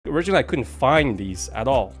originally I couldn't find these at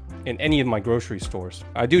all in any of my grocery stores.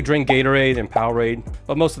 I do drink Gatorade and Powerade,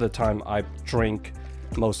 but most of the time I drink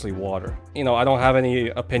mostly water. You know, I don't have any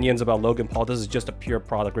opinions about Logan Paul. This is just a pure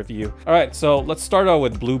product review. All right, so let's start out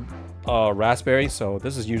with blue raspberry. So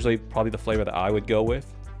this is usually probably the flavor that I would go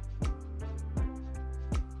with.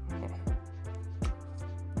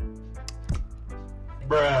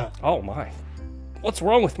 Bruh. Oh my, what's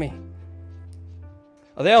wrong with me?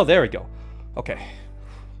 Oh, there we go. Okay.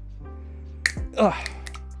 Ugh.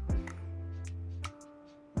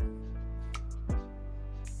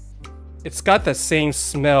 It's got the same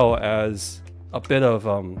smell as a bit of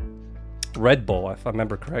Red Bull, if I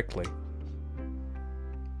remember correctly.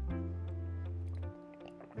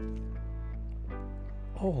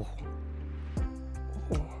 Oh.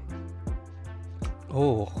 Oh.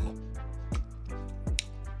 Oh.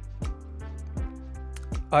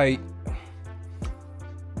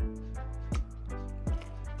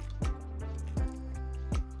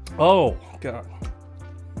 Oh, God.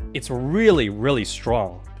 It's really, really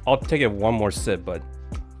strong. I'll take it one more sip, but...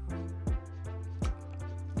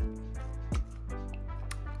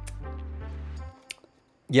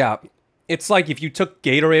 Yeah, it's like if you took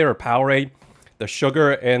Gatorade or Powerade, the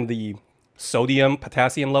sugar and the sodium,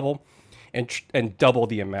 potassium level, and double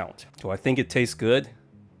the amount. Do I think it tastes good?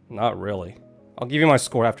 Not really. I'll give you my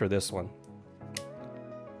score after this one.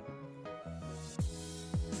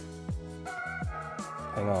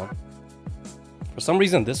 Hang on. For some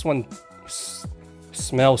reason, this one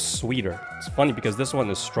smells sweeter. It's funny because this one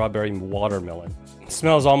is strawberry watermelon. It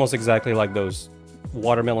smells almost exactly like those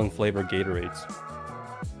watermelon flavored Gatorades.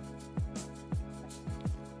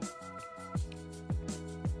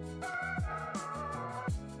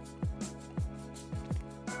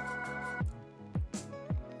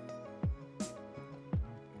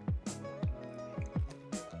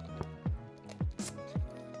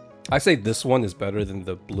 I say this one is better than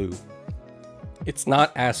the blue. It's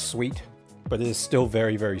not as sweet, but it is still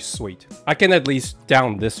very, very sweet. I can at least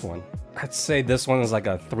down this one. I'd say this one is like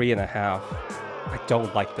a 3.5. I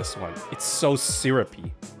don't like this one. It's so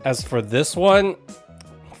syrupy. As for this one,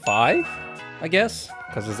 5, I guess,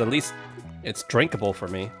 because at least it's drinkable for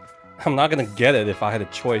me. I'm not gonna get it if I had a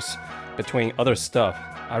choice between other stuff.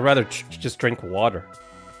 I'd rather just drink water.